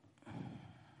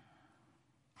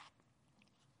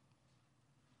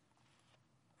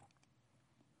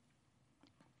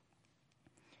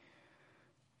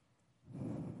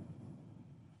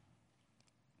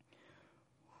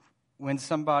when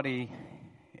somebody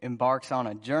embarks on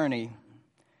a journey,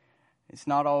 it's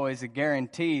not always a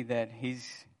guarantee that he's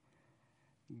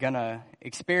going to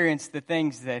experience the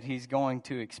things that he's going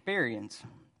to experience.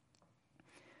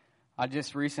 I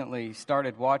just recently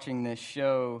started watching this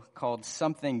show called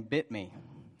Something Bit Me,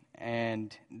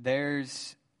 and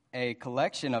there's a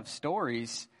collection of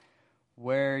stories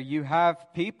where you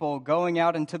have people going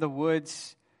out into the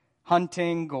woods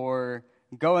hunting or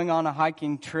going on a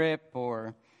hiking trip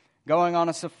or going on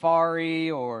a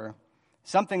safari or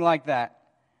something like that.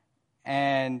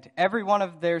 And every one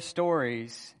of their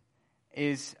stories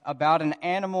is about an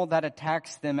animal that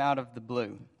attacks them out of the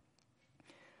blue.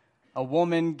 A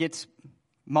woman gets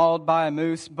mauled by a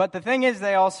moose, but the thing is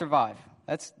they all survive.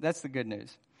 That's the good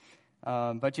news.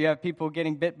 But you have people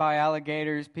getting bit by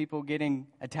alligators, people getting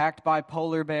attacked by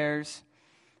polar bears,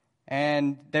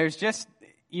 and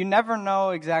you never know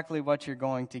exactly what you're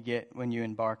going to get when you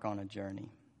embark on a journey.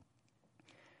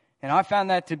 And I found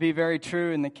that to be very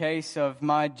true in the case of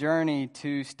my journey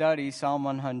to study Psalm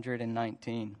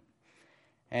 119.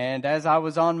 And as I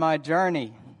was on my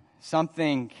journey,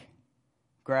 something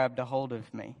grabbed a hold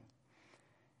of me.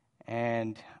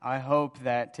 And I hope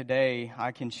that today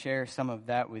I can share some of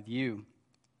that with you.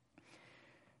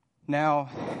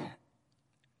 Now,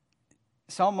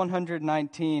 Psalm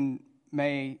 119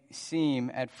 may seem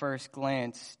at first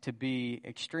glance to be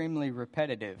extremely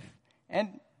repetitive,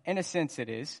 and in a sense it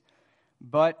is,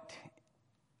 but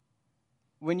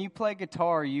when you play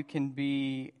guitar, you can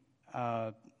be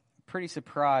pretty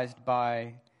surprised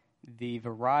by the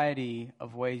variety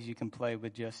of ways you can play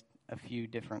with just a few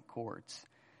different chords.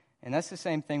 And that's the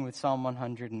same thing with Psalm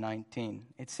 119.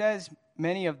 It says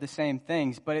many of the same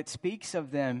things, but it speaks of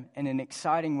them in an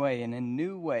exciting way and in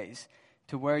new ways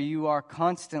to where you are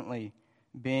constantly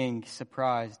being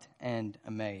surprised and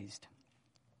amazed.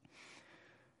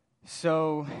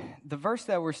 So the verse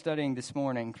that we're studying this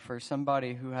morning, for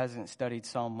somebody who hasn't studied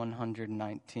Psalm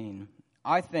 119,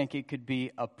 I think it could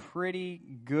be a pretty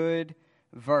good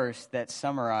verse that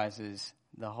summarizes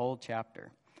the whole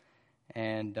chapter.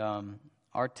 And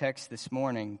our text this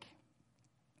morning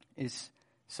is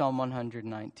Psalm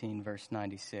 119, verse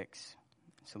 96.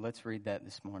 So let's read that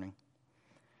this morning.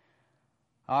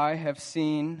 I have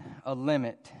seen a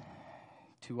limit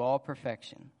to all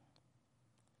perfection,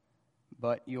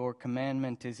 but your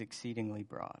commandment is exceedingly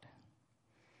broad.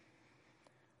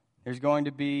 There's going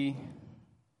to be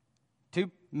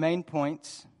two main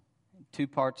points, two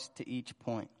parts to each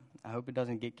point. I hope it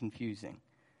doesn't get confusing.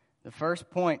 The first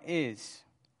point is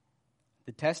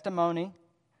the testimony,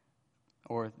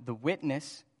 or the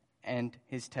witness and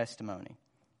his testimony.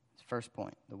 It's the first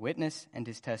point, the witness and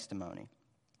his testimony.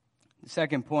 The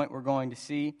second point we're going to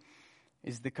see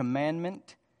is the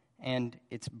commandment and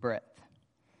its breadth.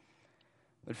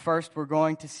 But first we're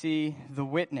going to see the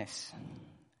witness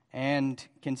and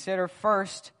consider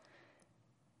first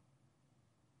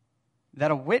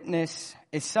that a witness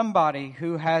is somebody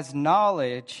who has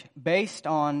knowledge based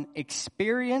on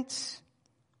experience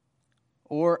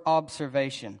or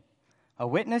observation. A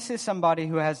witness is somebody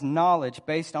who has knowledge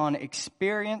based on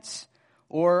experience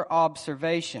or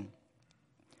observation.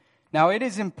 Now, it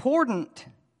is important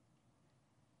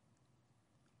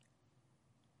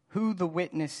who the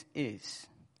witness is.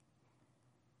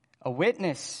 A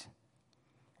witness,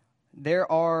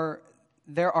 there are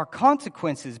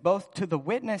consequences both to the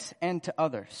witness and to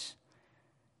others.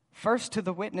 First, to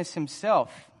the witness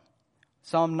himself.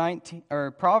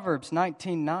 Proverbs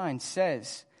 19:9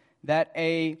 says that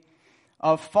a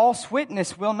false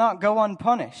witness will not go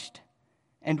unpunished,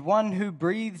 and one who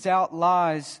breathes out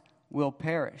lies will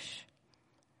perish.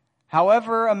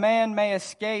 However, a man may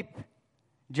escape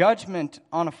judgment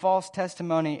on a false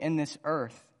testimony on this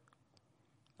earth,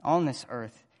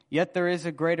 yet there is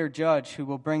a greater judge who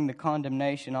will bring the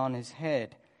condemnation on his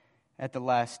head at the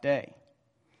last day.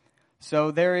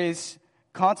 So there is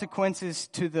consequences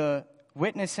to the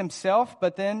witness himself,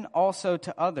 but then also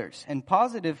to others. And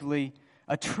positively,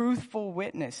 a truthful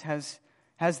witness has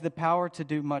the power to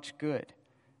do much good.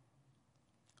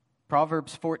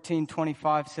 Proverbs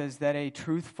 14:25 says that a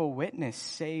truthful witness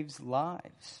saves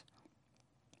lives.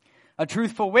 A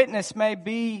truthful witness may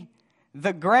be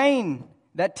the grain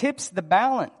that tips the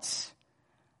balance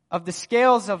of the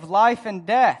scales of life and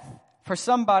death for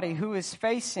somebody who is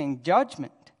facing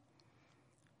judgment.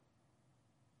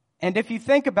 And if you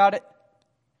think about it,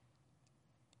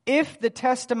 if the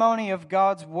testimony of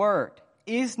God's word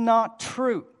is not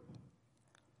true,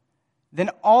 then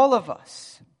all of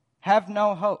us have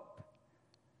no hope.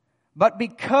 But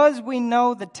because we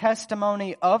know the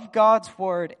testimony of God's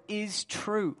word is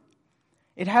true,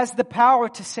 it has the power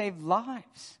to save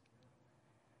lives.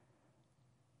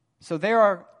 So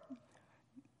there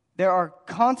are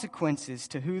consequences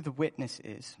to who the witness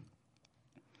is.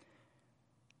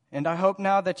 And I hope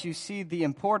now that you see the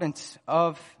importance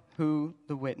of who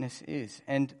the witness is.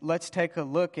 And let's take a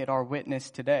look at our witness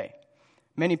today.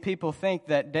 Many people think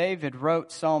that David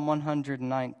wrote Psalm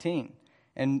 119.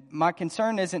 And my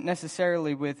concern isn't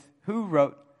necessarily with who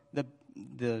wrote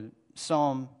the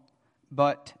psalm,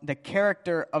 but the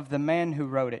character of the man who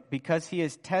wrote it, because he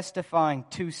is testifying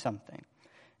to something.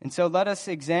 And so let us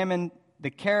examine the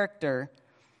character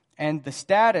and the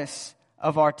status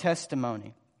of our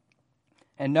testimony.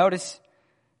 And notice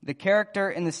the character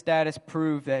and the status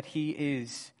prove that he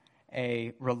is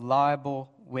a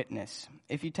reliable witness.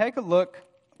 If you take a look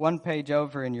one page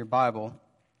over in your Bible,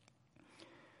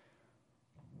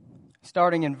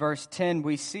 starting in verse 10,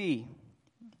 we see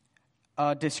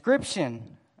a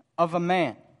description of a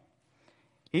man.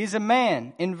 He's a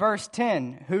man, in verse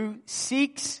 10, who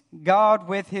seeks God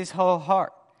with his whole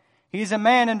heart. He's a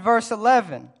man, in verse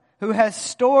 11, who has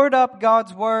stored up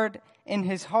God's word in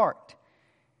his heart.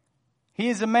 He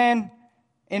is a man,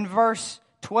 in verse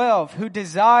 12, who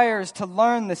desires to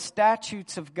learn the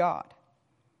statutes of God.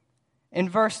 In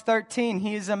verse 13,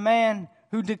 he is a man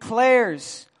who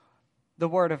declares the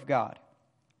word of God.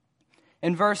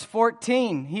 In verse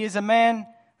 14, he is a man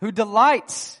who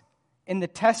delights in the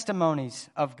testimonies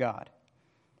of God.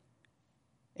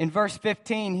 In verse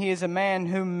 15, he is a man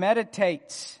who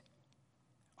meditates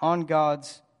on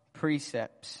God's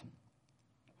precepts.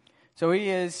 So he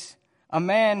is a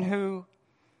man who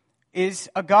is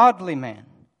a godly man.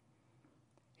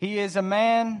 He is a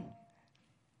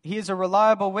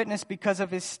reliable witness because of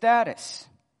his status.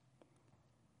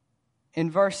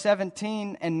 In verse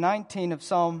 17 and 19 of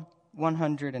Psalm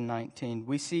 119,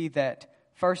 we see that,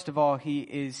 first of all, he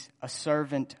is a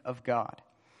servant of God.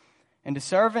 And a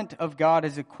servant of God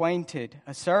is acquainted.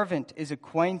 A servant is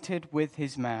acquainted with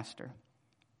his master.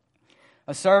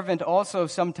 A servant also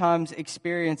sometimes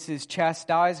experiences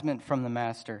chastisement from the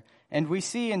master. And we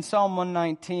see in Psalm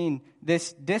 119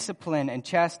 this discipline and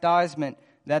chastisement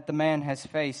that the man has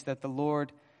faced, that the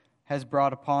Lord has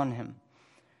brought upon him.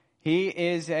 He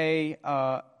is a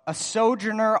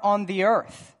sojourner on the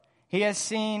earth. He has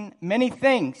seen many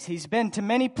things. He's been to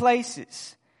many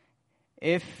places.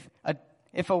 If a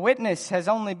witness is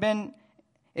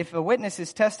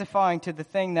testifying to the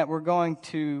thing that we're going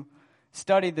to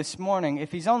study this morning,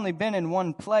 if he's only been in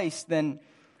one place, then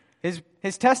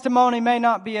his testimony may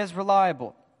not be as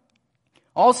reliable.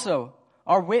 Also,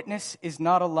 our witness is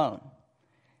not alone.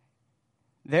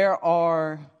 There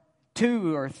are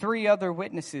 2 or 3 other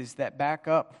witnesses that back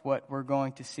up what we're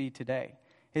going to see today.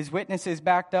 His witness is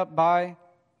backed up by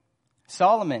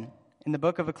Solomon in the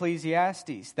book of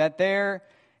Ecclesiastes, that there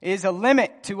is a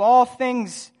limit to all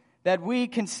things that we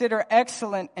consider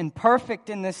excellent and perfect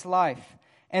in this life,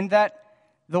 and that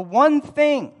the one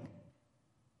thing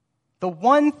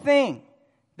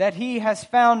that he has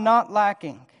found not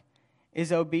lacking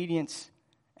is obedience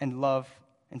and love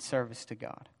and service to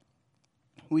God.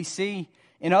 We see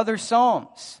in other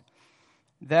Psalms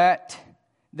that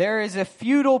there is a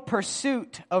futile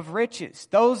pursuit of riches.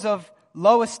 Those of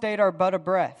low estate are but a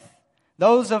breath.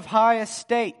 Those of high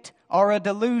estate are a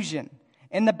delusion.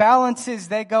 In the balances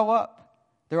they go up.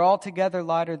 They're altogether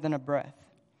lighter than a breath.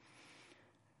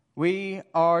 We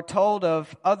are told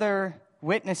of other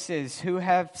witnesses who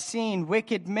have seen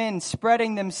wicked men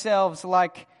spreading themselves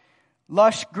like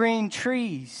lush green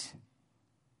trees,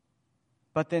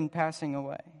 but then passing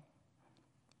away.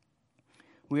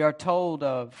 We are told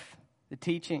of the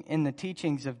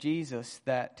teachings of Jesus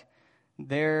that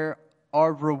there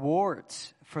are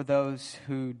rewards for those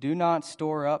who do not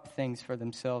store up things for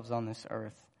themselves on this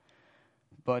earth,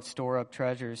 but store up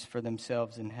treasures for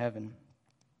themselves in heaven.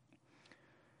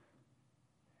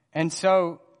 And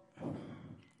so,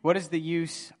 what is the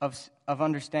use of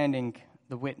understanding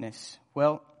the witness?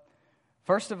 Well,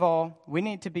 first of all, we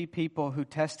need to be people who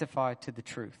testify to the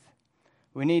truth.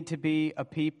 We need to be a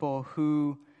people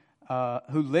who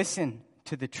listen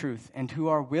to the truth and who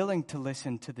are willing to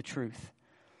listen to the truth.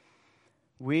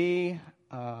 We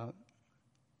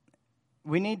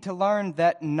need to learn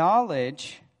that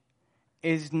knowledge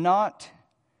is not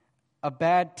a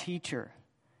bad teacher.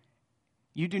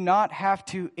 You do not have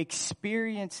to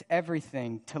experience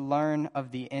everything to learn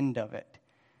of the end of it.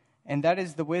 And that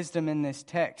is the wisdom in this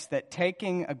text, that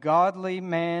taking a godly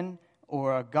man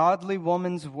or a godly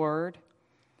woman's word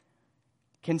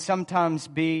can sometimes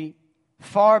be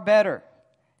far better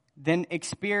than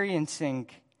experiencing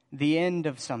the end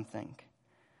of something.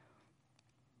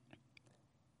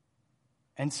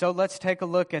 And so let's take a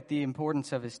look at the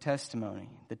importance of his testimony,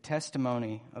 the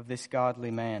testimony of this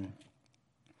godly man.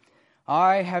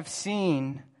 I have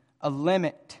seen a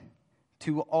limit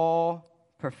to all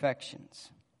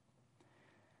perfections.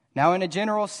 Now, in a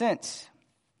general sense,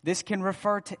 this can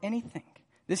refer to anything.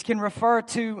 This can refer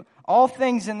to all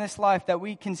things in this life that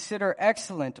we consider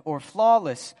excellent or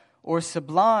flawless or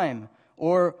sublime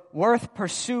or worth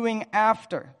pursuing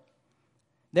after.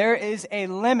 There is a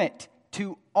limit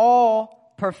to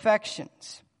all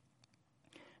perfections.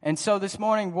 And so this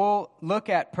morning we'll look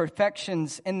at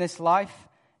perfections in this life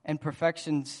and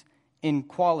perfections in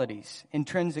qualities,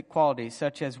 intrinsic qualities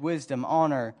such as wisdom,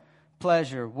 honor,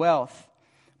 pleasure, wealth.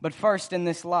 But first, in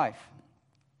this life,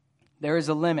 there is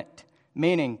a limit,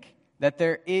 meaning that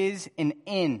there is an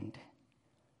end.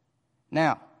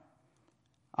 Now,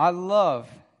 I love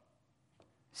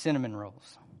cinnamon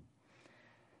rolls.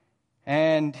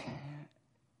 And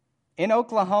in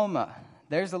Oklahoma,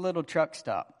 there's a little truck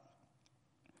stop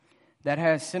that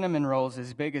has cinnamon rolls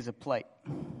as big as a plate.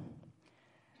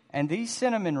 And these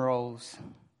cinnamon rolls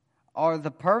are the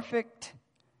perfect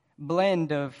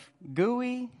blend of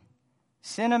gooey,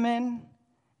 cinnamon,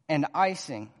 and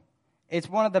icing. It's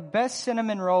one of the best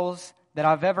cinnamon rolls that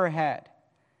I've ever had.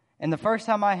 And the first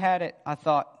time I had it, I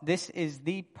thought, this is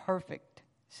the perfect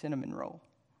cinnamon roll.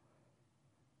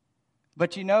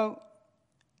 But you know,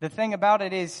 the thing about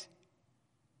it is,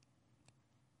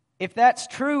 if that's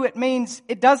true, it means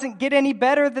it doesn't get any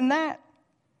better than that.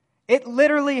 It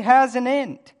literally has an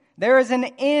end. There is an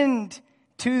end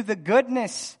to the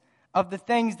goodness of the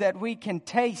things that we can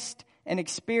taste and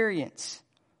experience.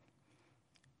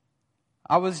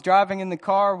 I was driving in the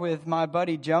car with my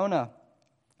buddy Jonah,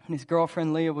 and his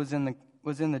girlfriend Leah was in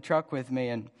the truck with me.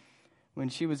 And when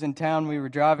she was in town, we were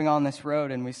driving on this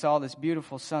road, and we saw this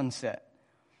beautiful sunset.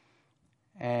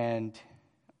 And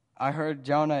I heard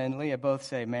Jonah and Leah both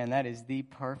say, "Man, that is the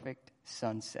perfect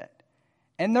sunset."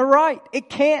 And they're right. It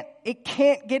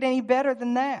can't get any better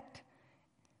than that.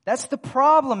 That's the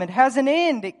problem. It has an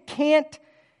end. It can't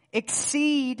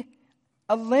exceed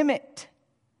a limit.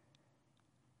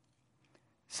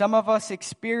 Some of us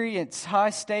experience high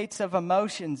states of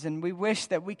emotions, and we wish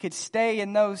that we could stay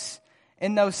in those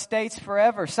states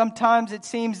forever. Sometimes it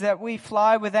seems that we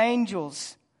fly with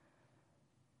angels,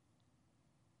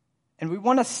 and we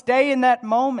want to stay in that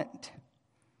moment.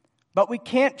 But we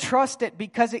can't trust it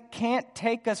because it can't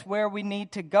take us where we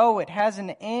need to go. It has an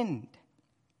end.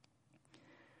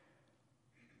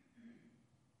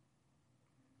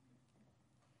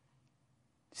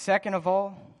 Second of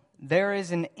all, there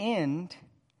is an end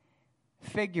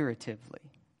figuratively.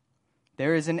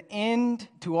 There is an end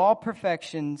to all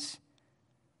perfections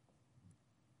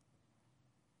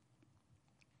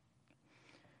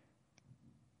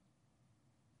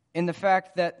in the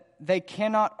fact that they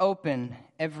cannot open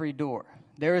every door.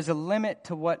 There is a limit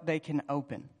to what they can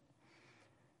open.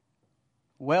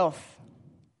 Wealth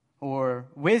or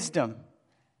wisdom,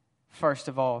 first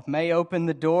of all, may open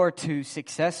the door to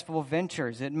successful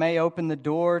ventures. It may open the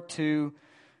door to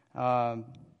power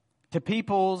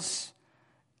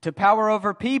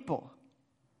over people.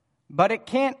 But it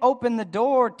can't open the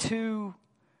door to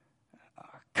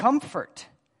comfort.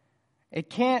 It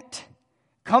can't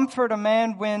comfort a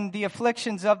man when the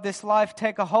afflictions of this life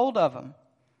take a hold of him.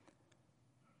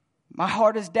 My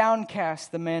heart is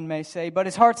downcast, the man may say, but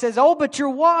his heart says, "Oh, but you're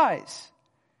wise."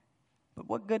 But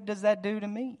what good does that do to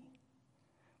me?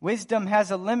 Wisdom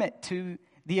has a limit to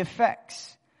the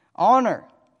effects. Honor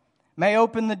may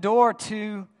open the door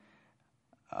to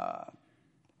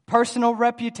personal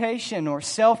reputation or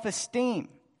self-esteem,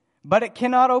 but it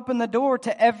cannot open the door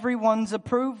to everyone's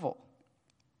approval.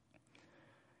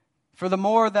 For the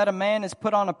more that a man is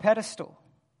put on a pedestal,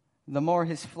 the more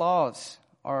his flaws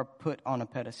are put on a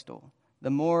pedestal.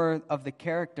 The more of the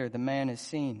character the man is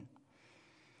seen.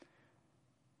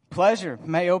 Pleasure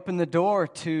may open the door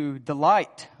to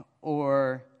delight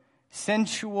or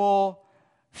sensual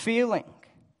feeling,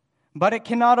 but it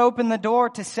cannot open the door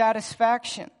to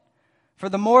satisfaction. For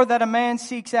the more that a man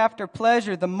seeks after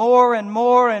pleasure, the more and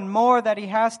more and more that he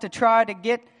has to try to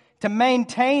get to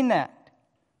maintain that.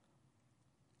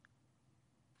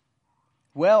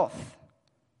 Wealth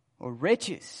or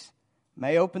riches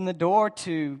may open the door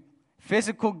to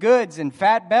physical goods and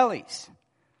fat bellies.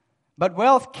 But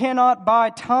wealth cannot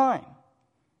buy time.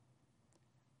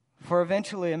 For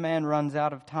eventually a man runs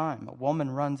out of time. A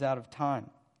woman runs out of time.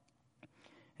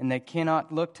 And they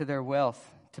cannot look to their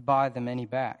wealth to buy them any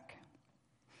back.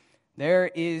 There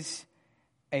is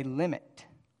a limit.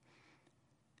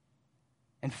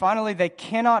 And finally, they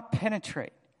cannot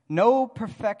penetrate. No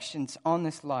perfections on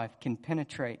this life can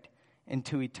penetrate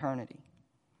into eternity.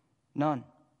 None.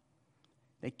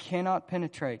 They cannot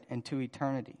penetrate into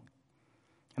eternity.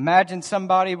 Imagine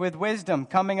somebody with wisdom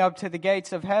coming up to the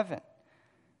gates of heaven.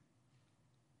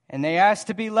 And they ask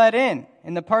to be let in.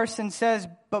 And the person says,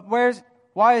 but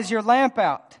why is your lamp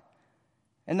out?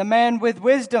 And the man with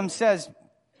wisdom says,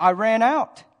 I ran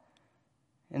out.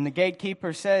 And the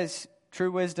gatekeeper says,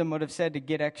 true wisdom would have said to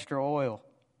get extra oil.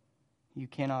 You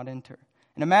cannot enter.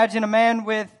 And imagine a man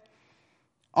with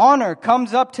honor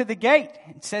comes up to the gate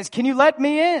and says, can you let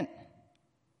me in?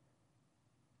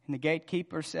 And the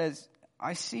gatekeeper says,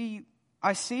 I see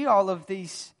all of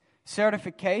these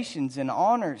certifications and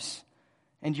honors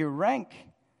and your rank,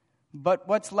 but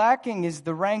what's lacking is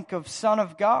the rank of Son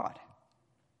of God.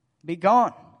 Be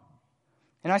gone.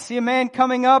 And I see a man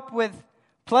coming up with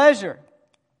pleasure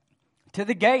to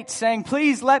the gate saying,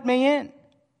 please let me in.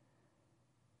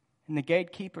 And the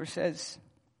gatekeeper says,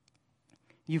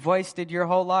 you've wasted your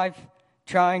whole life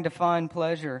trying to find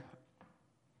pleasure,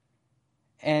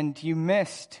 and you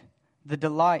missed the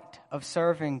delight of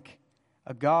serving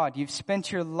a God. You've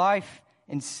spent your life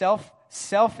in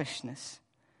selfishness.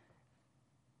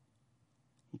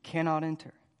 You cannot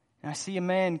enter. And I see a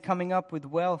man coming up with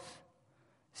wealth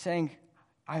saying,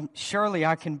 surely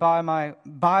I can buy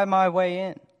my way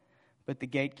in. But the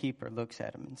gatekeeper looks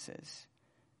at him and says,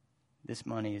 this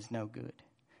money is no good.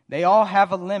 They all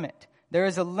have a limit. There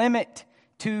is a limit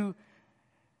to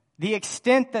the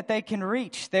extent that they can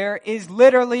reach. There is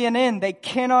literally an end. They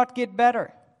cannot get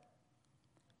better.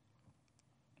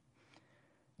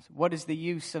 So what is the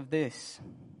use of this?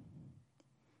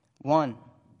 1,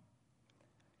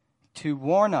 to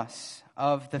warn us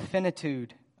of the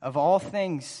finitude of all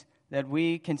things that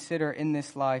we consider in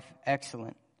this life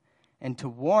excellent, and to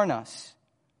warn us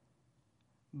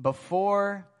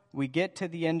before we get to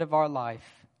the end of our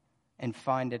life and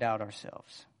find it out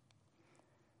ourselves.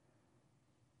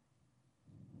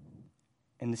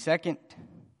 And the second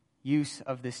use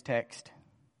of this text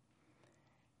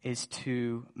is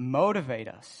to motivate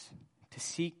us to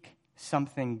seek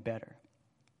something better.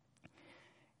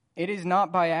 It is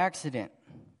not by accident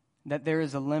that there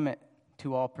is a limit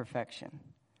to all perfection.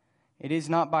 It is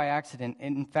not by accident.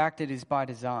 In fact, it is by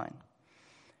design.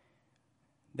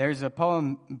 There's a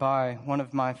poem by one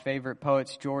of my favorite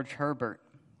poets, George Herbert,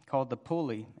 called The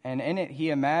Pulley. And in it, he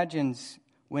imagines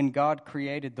when God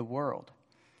created the world.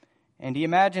 And he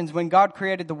imagines when God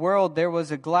created the world, there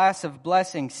was a glass of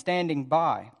blessing standing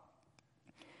by.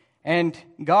 And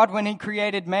God, when he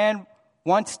created man,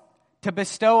 wants to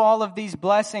bestow all of these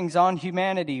blessings on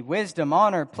humanity: wisdom,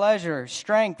 honor, pleasure,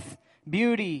 strength,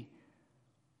 beauty.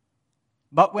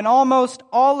 But when almost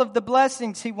all of the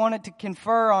blessings he wanted to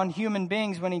confer on human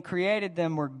beings when he created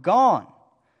them were gone,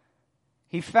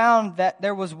 he found that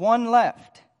there was one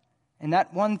left, and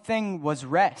that one thing was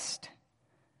rest.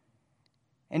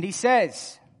 And he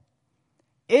says,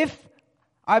 if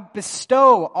I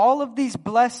bestow all of these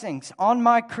blessings on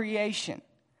my creation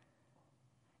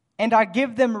and I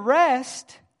give them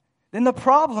rest, then the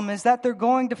problem is that they're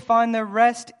going to find their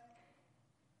rest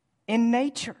in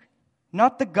nature,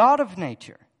 not the God of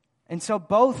nature. And so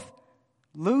both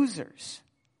losers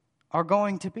are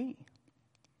going to be.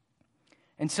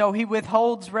 And so he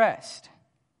withholds rest.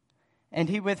 And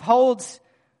he withholds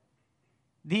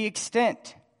the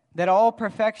extent that all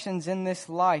perfections in this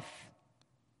life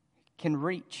can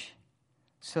reach,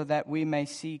 so that we may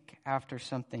seek after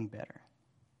something better.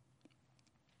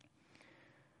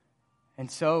 And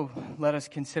so let us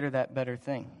consider that better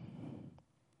thing.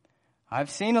 I've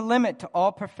seen a limit to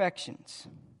all perfections,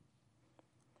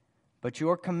 but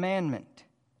your commandment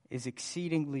is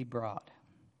exceedingly broad.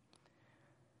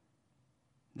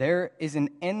 There is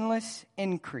an endless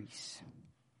increase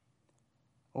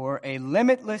or a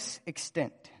limitless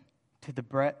extent to the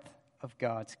breadth of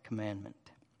God's commandment.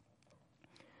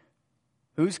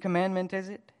 Whose commandment is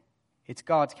it? It's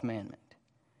God's commandment.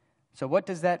 So what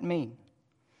does that mean?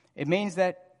 It means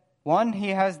that, 1, he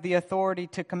has the authority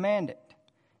to command it.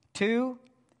 2,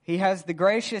 he has the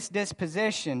gracious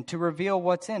disposition to reveal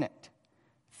what's in it.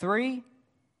 3,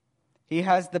 he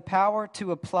has the power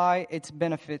to apply its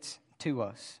benefits to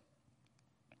us.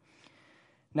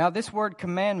 Now, this word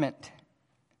commandment,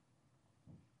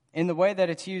 in the way that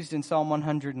it's used in Psalm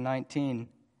 119,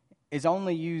 is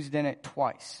only used in it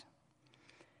twice.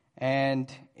 And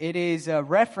it is a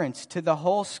reference to the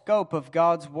whole scope of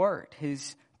God's word,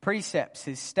 his precepts,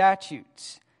 his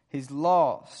statutes, his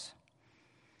laws.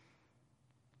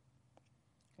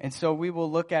 And so we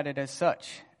will look at it as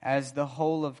such, as the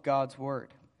whole of God's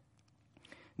word.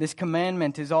 This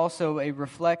commandment is also a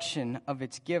reflection of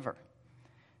its giver.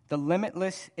 The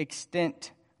limitless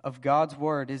extent of God's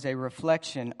word is a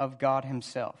reflection of God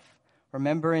himself.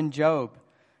 Remember in Job,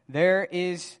 there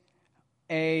is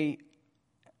a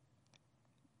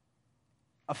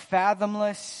a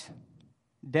fathomless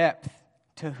depth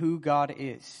to who God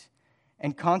is.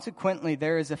 And consequently,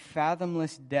 there is a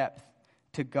fathomless depth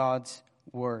to God's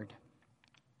Word.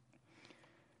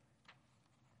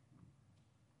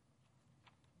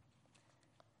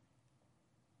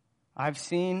 I've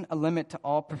seen a limit to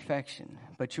all perfection,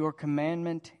 but your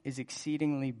commandment is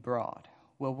exceedingly broad.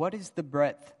 Well, what is the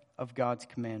breadth of God's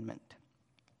commandment?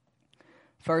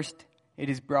 First, it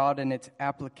is broad in its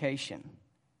application.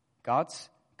 God's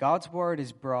Word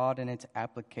is broad in its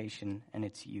application and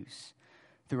its use.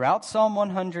 Throughout Psalm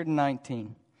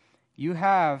 119, you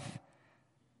have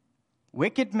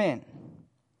wicked men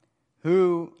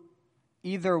who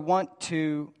either want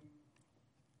to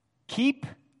keep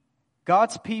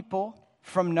God's people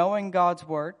from knowing God's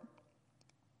Word.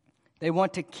 They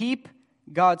want to keep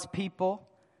God's people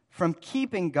from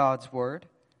keeping God's Word.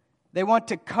 They want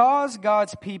to cause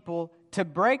God's people to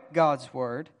break God's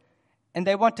Word. And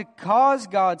they want to cause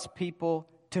God's people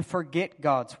to forget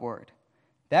God's Word.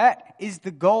 That is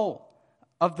the goal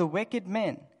of the wicked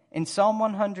men in Psalm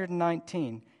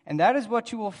 119. And that is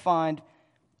what you will find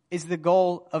is the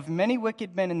goal of many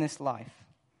wicked men in this life.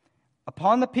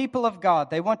 Upon the people of God,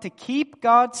 they want to keep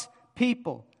God's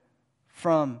people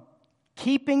from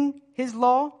keeping His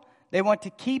law. They want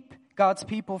to keep God's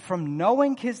people from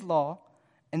knowing His law.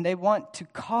 And they want to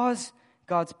cause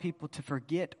God's people to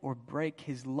forget or break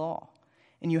His law.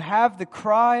 And you have the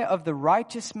cry of the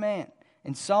righteous man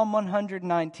in Psalm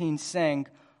 119 saying,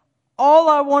 all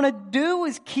I want to do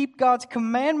is keep God's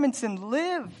commandments and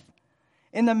live.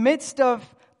 In the midst of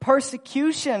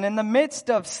persecution, in the midst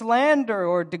of slander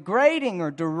or degrading or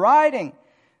deriding,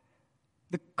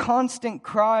 the constant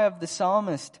cry of the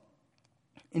psalmist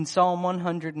in Psalm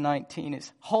 119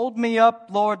 is, hold me up,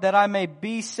 Lord, that I may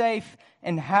be safe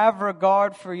and have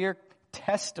regard for your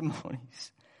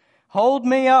testimonies. Hold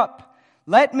me up.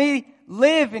 Let me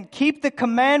live and keep the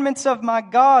commandments of my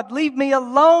God. Leave me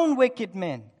alone, wicked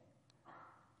men.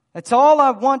 That's all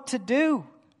I want to do.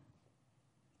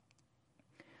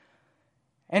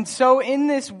 And so in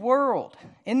this world,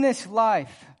 in this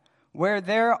life, where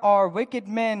there are wicked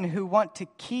men who want to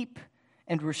keep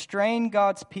and restrain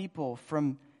God's people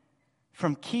from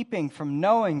keeping, from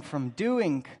knowing, from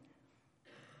doing,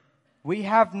 we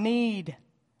have need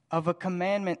of a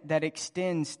commandment that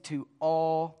extends to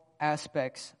all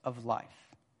aspects of life.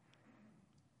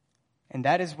 And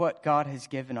that is what God has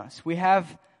given us. We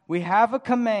have a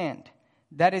command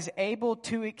that is able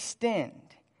to extend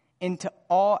into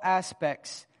all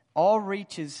aspects, all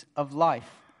reaches of life.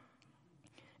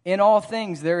 In all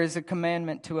things, there is a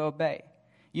commandment to obey.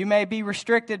 You may be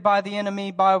restricted by the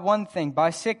enemy by one thing, by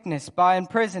sickness, by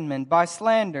imprisonment, by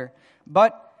slander,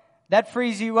 but that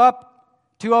frees you up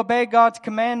to obey God's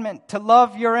commandment, to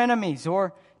love your enemies,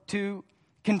 or to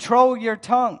control your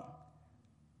tongue.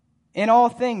 In all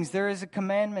things, there is a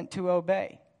commandment to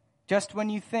obey. Just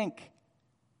when you think,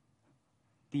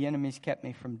 the enemy's kept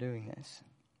me from doing this.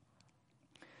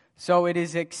 So it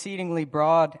is exceedingly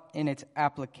broad in its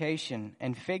application,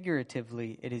 and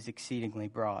figuratively, it is exceedingly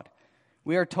broad.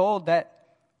 We are told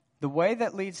that the way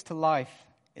that leads to life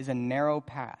is a narrow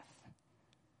path.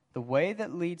 The way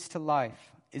that leads to life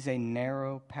is a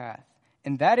narrow path.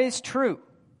 And that is true.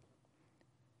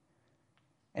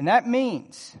 And that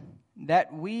means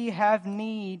that we have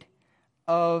need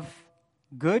of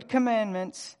good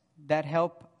commandments that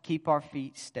help keep our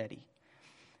feet steady.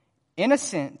 In a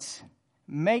sense,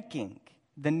 making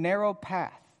the narrow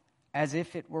path as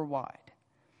if it were wide.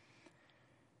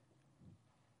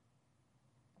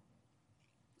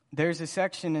 There's a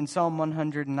section in Psalm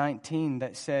 119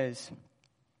 that says,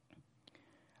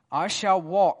 I shall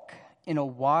walk in a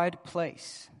wide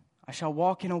place. I shall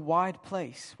walk in a wide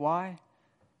place. Why?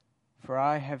 For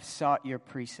I have sought your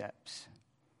precepts.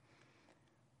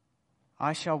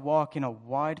 I shall walk in a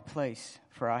wide place,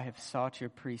 for I have sought your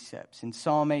precepts. In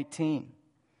Psalm 18,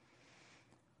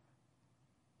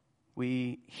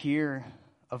 we hear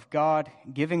of God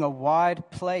giving a wide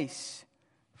place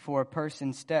for a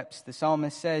person's steps. The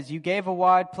psalmist says, you gave a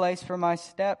wide place for my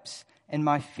steps, and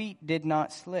my feet did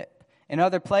not slip. In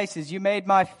other places, you made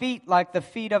my feet like the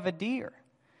feet of a deer.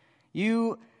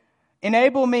 You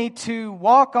enable me to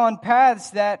walk on paths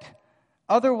that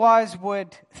otherwise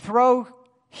would throw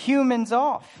humans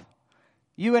off.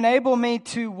 You enable me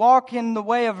to walk in the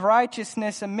way of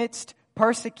righteousness amidst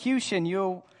persecution.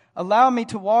 You allow me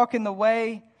to walk in the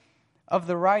way of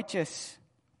the righteous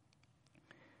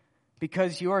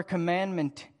because your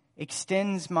commandment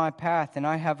extends my path and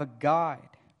I have a guide.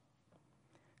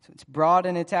 So it's broad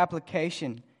in its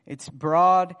application. It's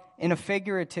broad in a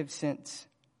figurative sense.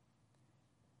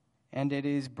 And it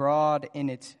is broad in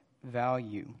its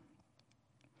value.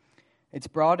 It's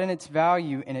broad in its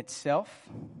value in itself,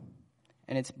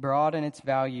 and it's broad in its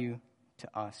value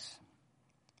to us.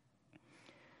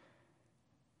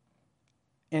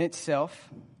 In itself,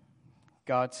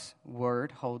 God's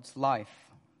word holds life.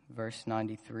 Verse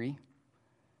 93,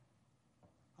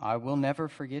 I will never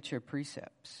forget your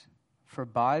precepts, for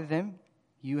by them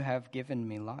you have given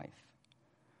me life.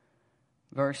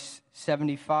 Verse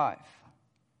 75,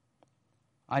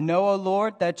 I know, O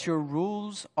Lord, that your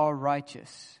rules are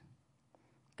righteous.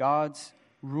 God's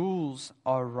rules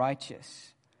are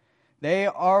righteous. They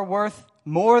are worth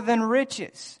more than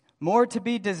riches, more to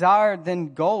be desired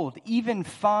than gold, even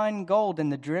fine gold in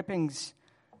the drippings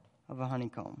of a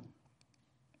honeycomb.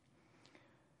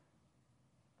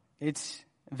 It's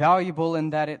valuable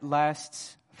in that it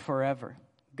lasts forever.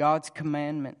 God's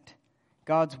commandment,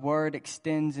 God's word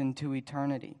extends into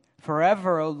eternity.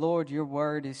 Forever, O Lord, your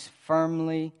word is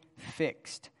firmly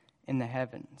fixed in the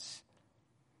heavens.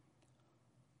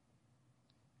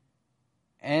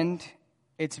 And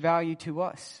its value to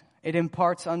us. It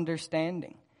imparts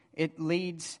understanding. It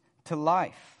leads to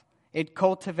life. It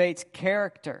cultivates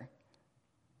character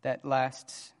that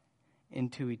lasts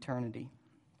into eternity.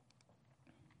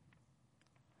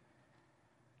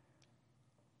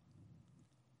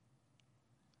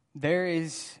 There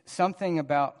is something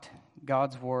about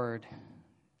God's word.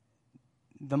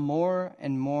 The more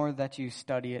and more that you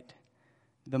study it,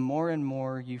 the more and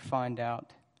more you find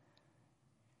out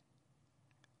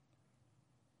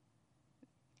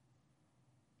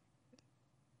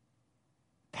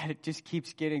that it just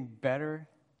keeps getting better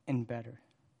and better.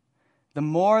 The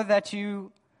more that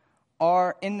you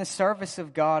are in the service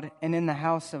of God and in the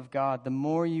house of God, the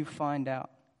more you find out.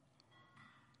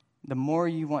 The more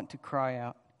you want to cry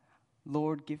out,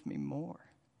 Lord, give me more.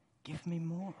 Give me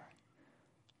more.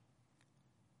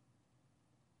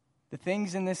 The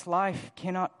things in this life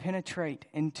cannot penetrate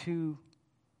into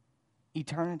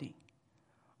eternity.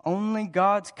 Only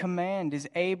God's command is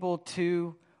able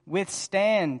to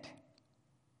withstand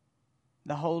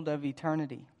the hold of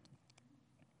eternity.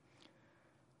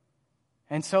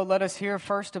 And so let us hear,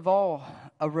 first of all,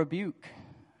 a rebuke.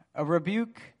 A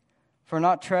rebuke for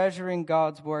not treasuring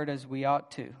God's word as we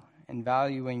ought to and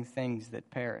valuing things that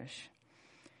perish.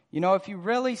 You know, if you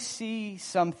really see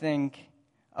something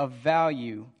of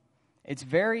value, it's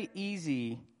very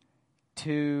easy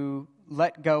to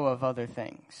let go of other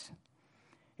things.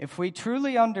 If we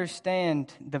truly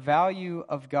understand the value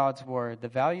of God's word, the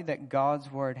value that God's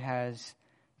word has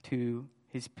to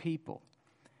his people,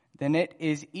 then it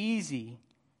is easy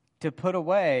to put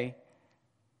away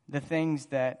the things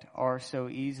that are so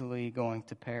easily going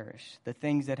to perish, the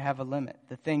things that have a limit,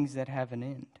 the things that have an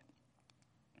end.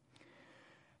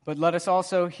 But let us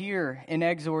also hear in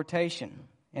exhortation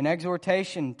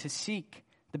to seek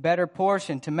the better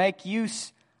portion, to make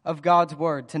use of God's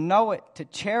word, to know it, to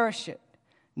cherish it,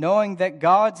 knowing that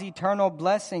God's eternal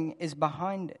blessing is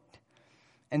behind it.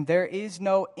 And there is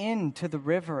no end to the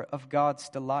river of God's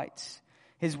delights.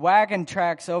 His wagon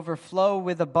tracks overflow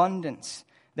with abundance.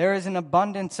 There is an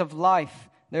abundance of life.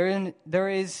 There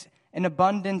is an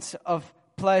abundance of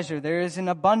pleasure. There is an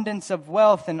abundance of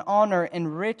wealth and honor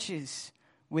and riches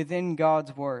within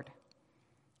God's word.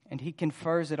 And he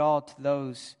confers it all to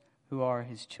those who are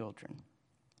his children.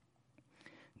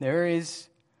 There is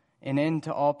an end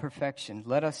to all perfection.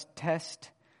 Let us trust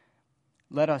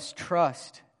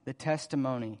the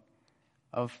testimony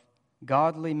of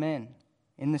godly men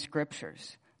in the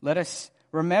scriptures. Let us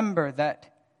remember that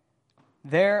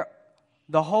the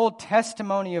whole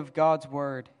testimony of God's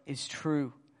word is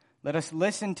true. Let us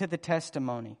listen to the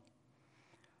testimony.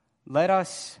 Let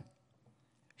us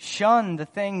shun the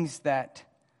things that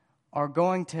are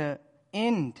going to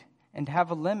end and have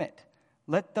a limit.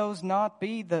 Let those not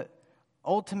be the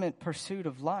ultimate pursuit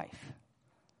of life.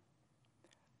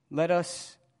 Let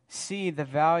us see the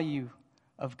value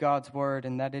of God's word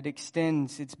and that it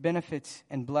extends, its benefits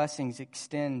and blessings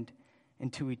extend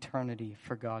into eternity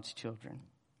for God's children.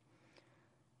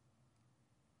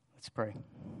 Let's pray.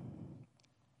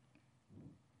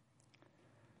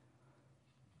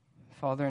 Father,